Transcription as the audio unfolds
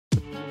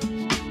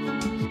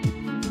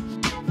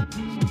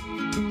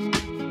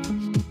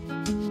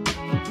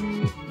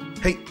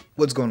Hey,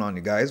 what's going on,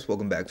 you guys?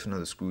 Welcome back to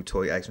another Screw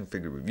Toy action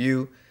figure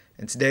review.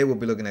 And today we'll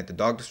be looking at the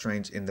Doctor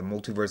Strange in the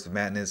Multiverse of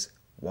Madness,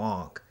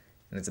 Wong.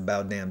 And it's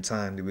about damn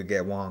time that we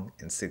get Wong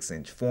in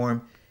 6-inch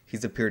form.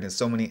 He's appeared in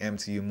so many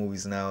MCU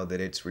movies now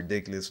that it's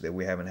ridiculous that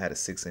we haven't had a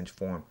 6-inch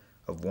form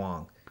of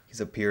Wong. He's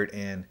appeared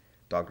in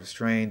Doctor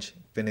Strange,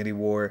 Infinity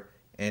War,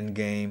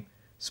 Endgame,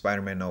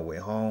 Spider-Man No Way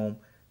Home,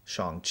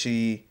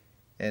 Shang-Chi,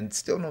 and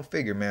still no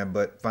figure, man.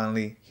 But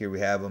finally, here we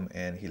have him,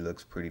 and he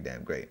looks pretty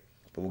damn great.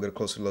 But we'll get a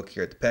closer look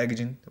here at the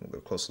packaging, then we'll get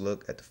a closer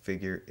look at the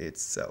figure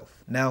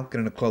itself. Now,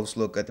 getting a close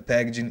look at the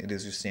packaging, it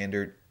is your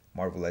standard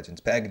Marvel Legends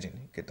packaging.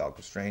 You get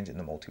Doctor Strange in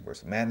the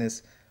Multiverse of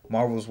Madness,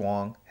 Marvel's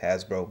Wong,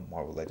 Hasbro,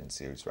 Marvel Legends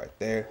series right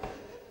there.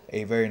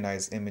 A very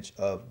nice image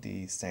of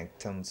the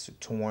Sanctum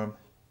Sanctorum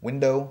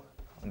window.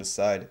 On the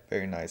side,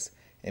 very nice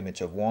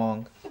image of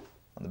Wong.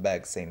 On the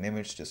back, same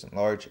image, just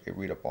enlarged. A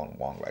read up on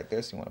Wong right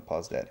there, so you want to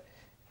pause that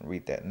and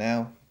read that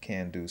now.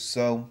 Can do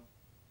so.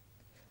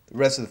 The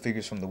rest of the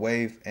figures from the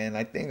wave, and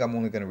I think I'm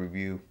only going to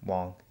review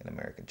Wong and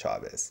American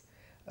Chavez.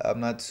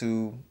 I'm not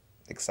too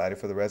excited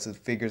for the rest of the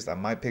figures. I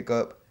might pick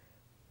up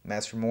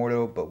Master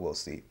Mortal, but we'll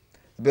see.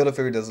 The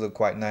Build-A-Figure does look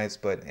quite nice,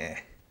 but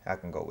I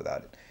can go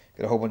without it.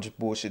 Get a whole bunch of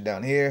bullshit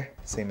down here.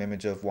 Same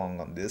image of Wong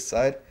on this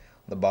side.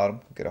 On the bottom,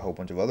 get a whole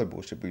bunch of other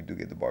bullshit, but you do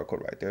get the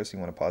barcode right there, so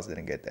you want to pause it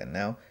and get that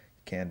now. You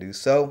can do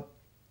so.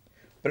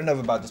 But enough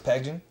about this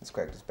packaging. Let's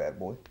crack this bad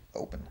boy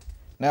open.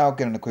 Now,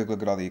 getting a quick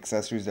look at all the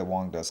accessories that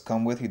Wong does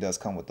come with. He does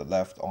come with the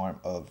left arm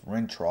of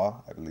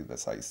Rintra, I believe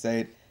that's how you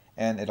say it,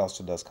 and it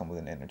also does come with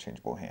an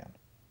interchangeable hand.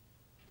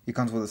 He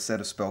comes with a set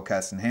of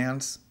spellcasting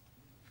hands,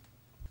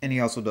 and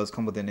he also does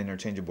come with an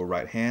interchangeable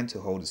right hand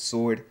to hold his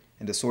sword,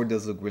 and the sword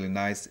does look really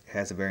nice. It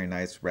has a very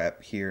nice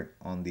wrap here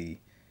on the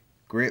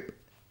grip,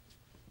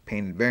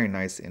 painted very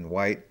nice in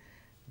white.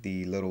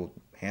 The little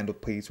handle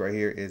piece right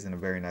here is in a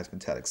very nice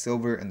metallic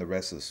silver, and the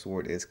rest of the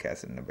sword is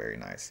casted in a very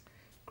nice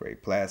gray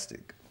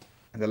plastic.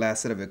 And the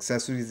last set of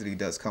accessories that he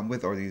does come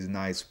with are these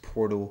nice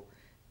portal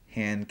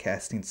hand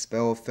casting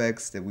spell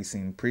effects that we've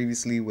seen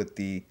previously with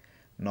the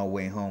No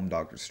Way Home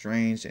Doctor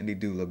Strange, and they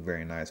do look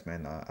very nice,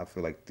 man. I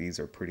feel like these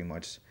are pretty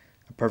much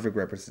a perfect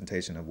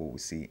representation of what we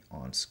see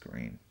on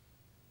screen.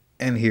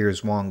 And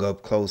here's Wong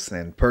up close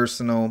and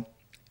personal,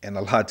 and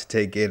a lot to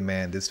take in,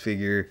 man. This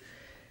figure,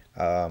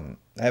 I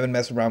haven't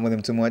messed around with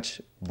him too much,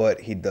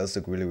 but he does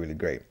look really, really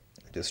great.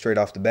 Just straight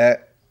off the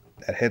bat,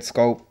 that head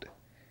sculpt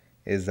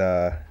is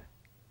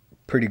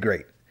pretty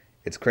great.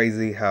 It's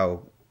crazy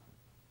how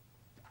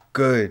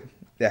good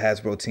the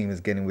Hasbro team is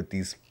getting with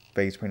these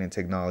face printing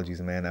technologies,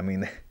 man. I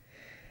mean,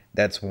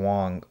 that's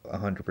Wong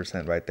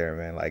 100% right there,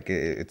 man. Like,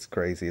 it's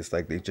crazy. It's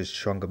like they just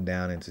shrunk him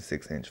down into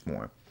 6-inch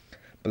form.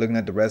 But looking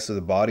at the rest of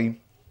the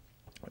body,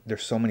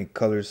 there's so many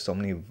colors, so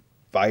many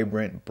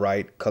vibrant,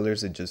 bright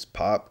colors that just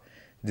pop.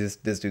 This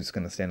dude's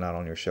gonna stand out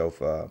on your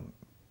shelf.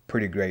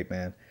 Pretty great,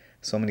 man.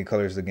 So many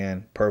colors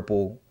again: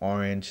 purple,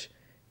 orange,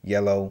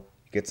 yellow.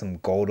 Get some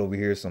gold over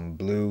here, some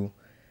blue.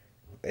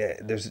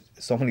 There's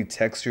so many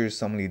textures,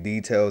 so many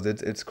details.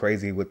 It's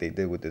crazy what they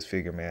did with this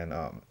figure, man.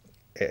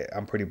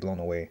 I'm pretty blown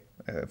away,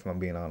 if I'm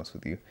being honest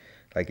with you.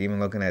 Like, even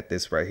looking at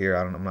this right here,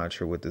 I'm not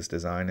sure what this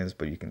design is,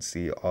 but you can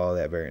see all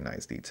that very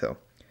nice detail.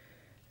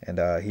 And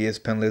he is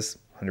pinless,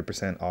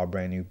 100% all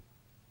brand new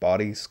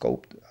body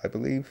sculpt, I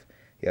believe.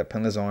 Yeah,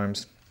 pinless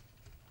arms,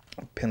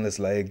 pinless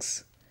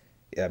legs.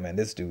 Yeah, man,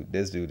 this dude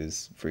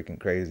is freaking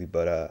crazy.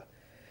 But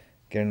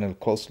getting a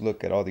close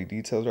look at all the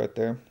details right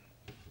there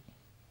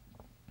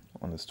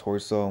on his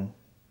torso,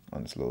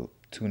 on this little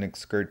tunic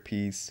skirt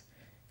piece.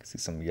 You can see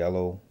some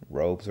yellow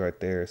robes right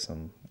there,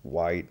 some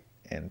white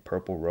and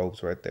purple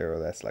robes right there.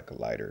 That's like a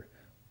lighter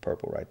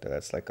purple right there.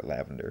 That's like a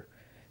lavender.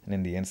 And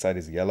then the inside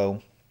is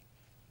yellow.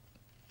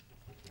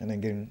 And then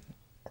getting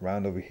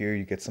around over here,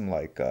 you get some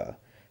like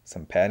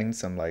some padding,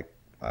 some like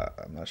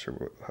I'm not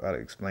sure how to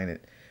explain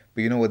it,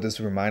 but you know what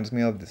this reminds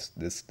me of?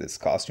 This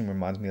costume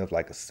reminds me of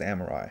like a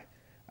samurai.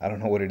 I don't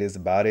know what it is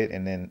about it.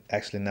 And then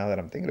actually, now that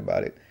I'm thinking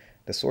about it,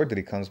 the sword that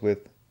he comes with,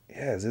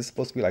 yeah, is this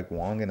supposed to be like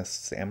Wong in a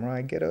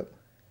samurai getup?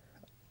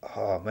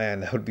 Oh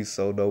man, that would be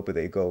so dope if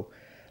they go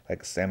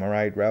like a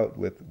samurai route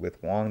with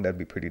Wong. That'd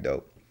be pretty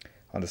dope.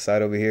 On the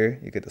side over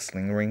here, you get the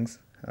sling rings,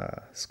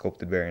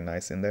 sculpted very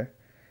nice in there.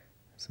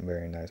 Some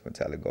very nice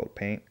metallic gold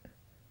paint.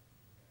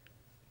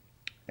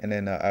 And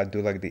then I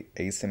do like the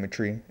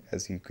asymmetry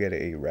as you get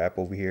a wrap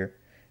over here.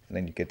 And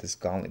then you get this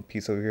gauntlet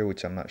piece over here,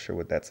 which I'm not sure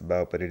what that's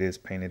about, but it is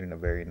painted in a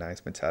very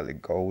nice metallic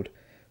gold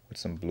with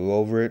some blue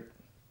over it.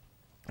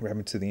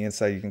 Wrapping to the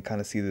inside, you can kind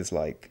of see this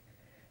like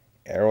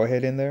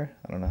arrowhead in there.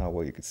 I don't know how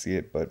well you can see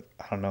it, but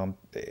I don't know.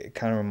 It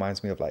kind of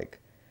reminds me of like,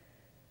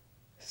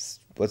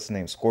 what's the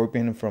name?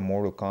 Scorpion from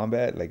Mortal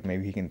Kombat. Like,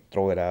 maybe he can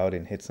throw it out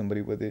and hit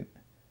somebody with it.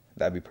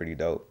 That'd be pretty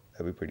dope.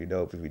 That'd be pretty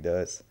dope if he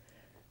does.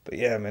 But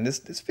yeah, man,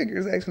 this figure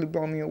is actually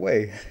blowing me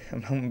away.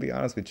 I'm gonna be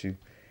honest with you.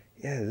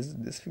 Yeah,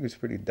 this figure's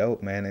pretty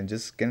dope, man. And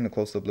just getting a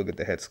close-up look at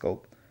the head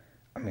sculpt.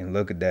 I mean,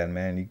 look at that,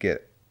 man. You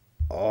get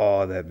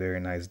all that very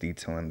nice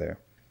detail in there.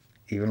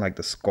 Even like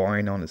the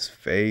scarring on his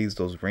face,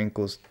 those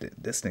wrinkles.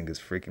 This thing is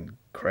freaking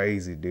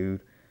crazy,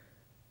 dude.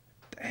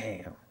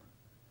 Damn.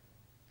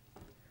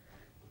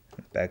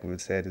 Back of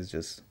its head is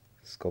just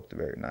sculpted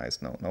very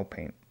nice. No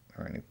paint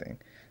or anything.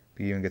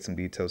 But you even get some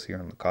details here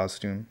on the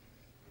costume.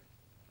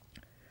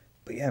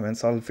 But yeah, man,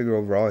 solid figure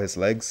overall. His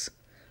legs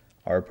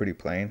are pretty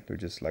plain. They're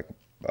just like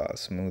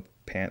smooth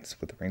pants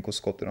with wrinkles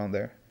sculpted on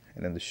there.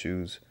 And then the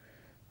shoes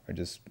are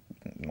just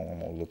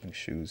normal looking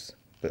shoes.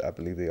 But I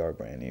believe they are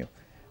brand new.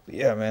 But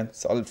yeah, man,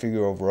 solid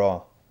figure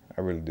overall.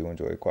 I really do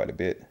enjoy it quite a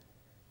bit.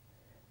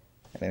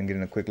 And then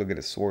getting a quick look at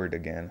his sword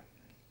again.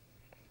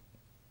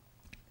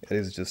 It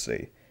is just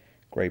a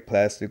gray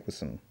plastic with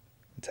some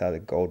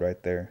metallic gold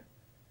right there.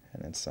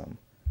 And then some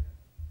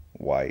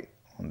white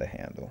on the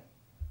handle.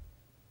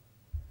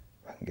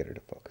 If I can get her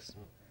to focus.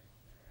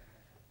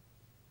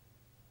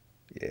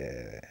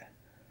 Yeah,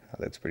 that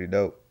looks pretty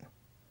dope.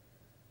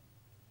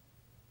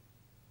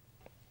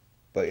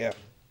 But yeah,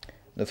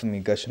 enough of me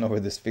gushing over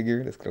this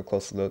figure. Let's get a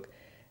closer look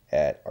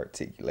at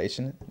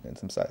articulation and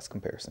some size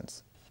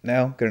comparisons.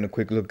 Now, getting a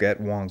quick look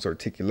at Wong's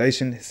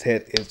articulation. His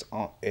head is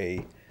on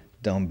a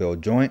dumbbell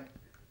joint.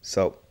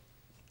 So,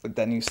 with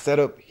that new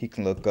setup, he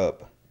can look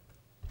up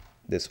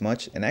this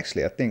much. And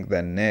actually, I think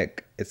that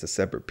neck is a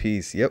separate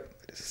piece. Yep,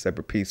 it's a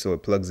separate piece. So,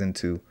 it plugs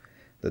into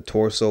the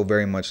torso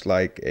very much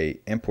like a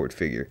import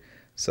figure.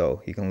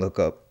 So, he can look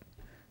up,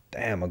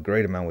 damn, a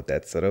great amount with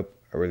that setup.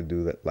 I really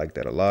do like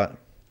that a lot.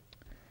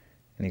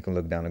 And he can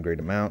look down a great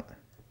amount.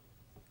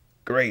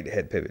 Great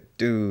head pivot.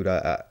 Dude,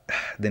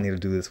 they need to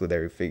do this with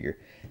every figure.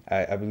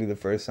 I believe the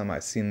first time I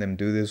seen them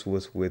do this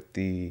was with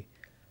the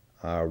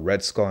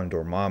Red Skull and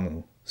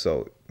Dormammu.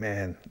 So,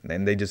 man,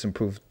 and they just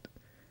improved.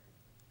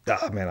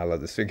 Man, I love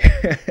this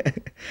figure.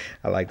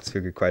 I like this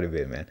figure quite a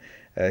bit, man.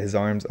 His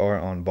arms are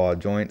on ball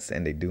joints,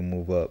 and they do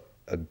move up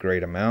a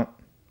great amount.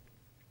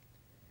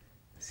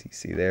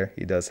 See there?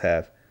 He does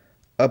have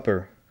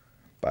upper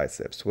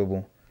bicep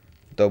swivel,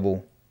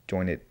 double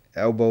jointed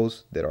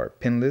elbows that are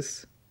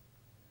pinless.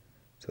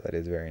 So that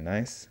is very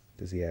nice.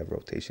 Does he have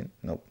rotation?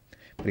 Nope.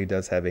 But he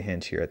does have a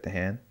hinge here at the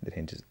hand that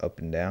hinges up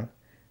and down.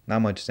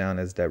 Not much down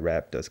as that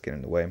wrap does get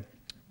in the way.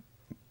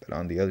 But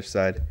on the other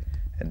side,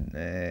 and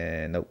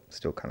nope,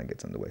 still kind of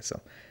gets in the way.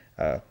 So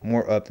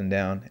more up than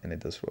down, and it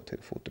does rotate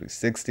a full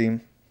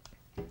 360.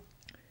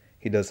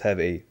 He does have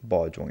a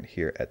ball joint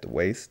here at the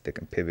waist that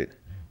can pivot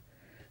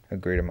a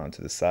great amount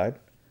to the side,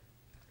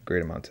 a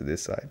great amount to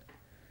this side.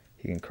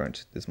 He can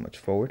crunch this much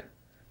forward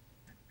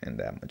and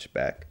that much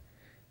back.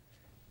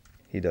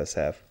 He does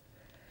have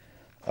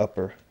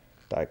upper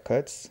thigh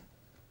cuts.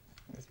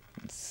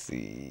 Let's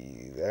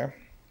see there.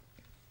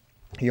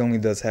 He only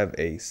does have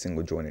a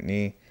single jointed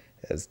knee,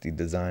 as the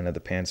design of the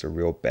pants are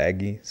real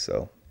baggy,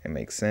 so it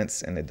makes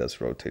sense. And it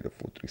does rotate a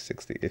full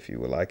 360 if you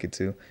would like it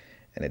to.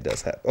 And it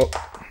does have, oh,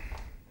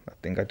 I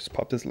think I just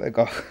popped his leg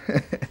off.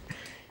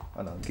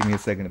 Hold on, give me a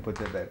second to put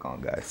that back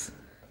on, guys.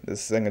 This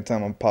is the second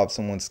time I popped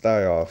someone's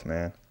thigh off,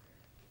 man.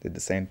 Did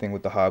the same thing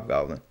with the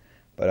Hobgoblin.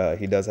 But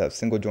he does have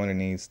single jointed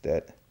knees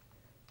that,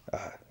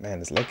 man,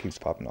 his leg keeps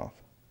popping off.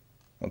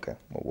 Okay,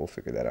 well, we'll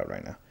figure that out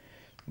right now.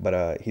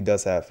 But he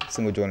does have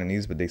single jointed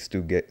knees, but they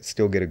still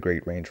get a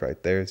great range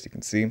right there, as you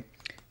can see.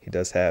 He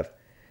does have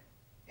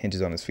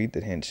hinges on his feet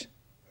that hinge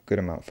a good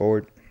amount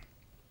forward,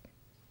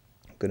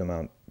 a good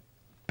amount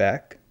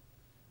back.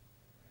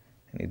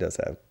 And he does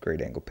have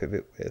great angle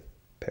pivot with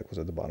pectorals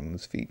at the bottom of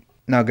his feet.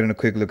 Now getting a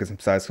quick look at some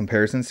size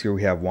comparisons. Here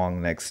we have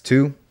Wong next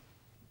to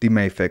the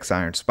Mafex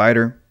Iron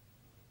Spider,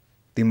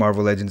 the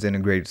Marvel Legends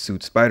Integrated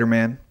Suit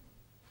Spider-Man,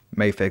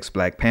 Mafex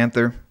Black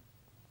Panther,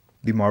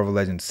 the Marvel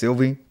Legends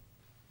Sylvie,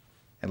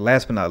 and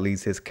last but not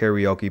least, his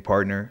karaoke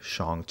partner,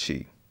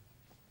 Shang-Chi.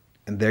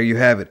 And there you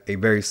have it, a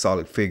very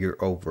solid figure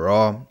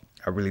overall.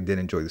 I really did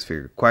enjoy this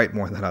figure quite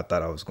more than I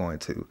thought I was going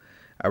to.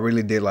 I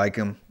really did like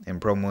him in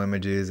promo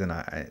images, and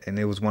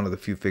it was one of the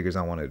few figures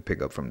I wanted to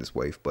pick up from this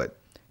wave. But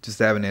just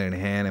having it in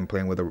hand and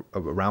playing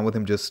around with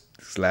him just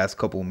this last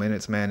couple of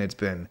minutes, man, it's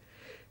been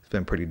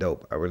pretty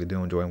dope. I really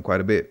do enjoy him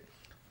quite a bit.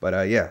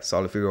 But yeah,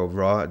 solid figure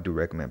overall. I do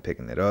recommend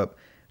picking it up.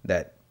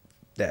 That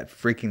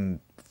freaking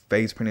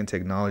face printing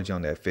technology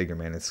on that figure,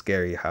 man, it's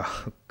scary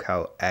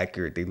how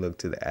accurate they look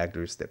to the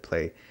actors that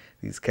play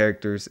these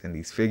characters and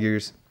these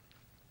figures.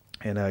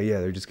 And yeah,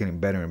 they're just getting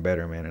better and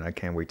better, man, and I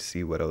can't wait to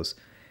see what else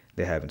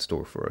they have in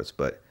store for us.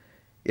 But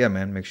yeah,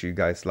 man, make sure you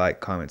guys like,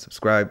 comment,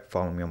 subscribe,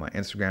 follow me on my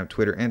Instagram,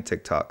 Twitter, and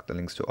TikTok. The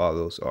links to all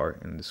those are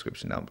in the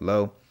description down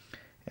below.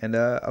 And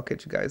I'll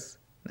catch you guys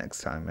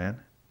next time, man.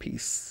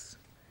 Peace.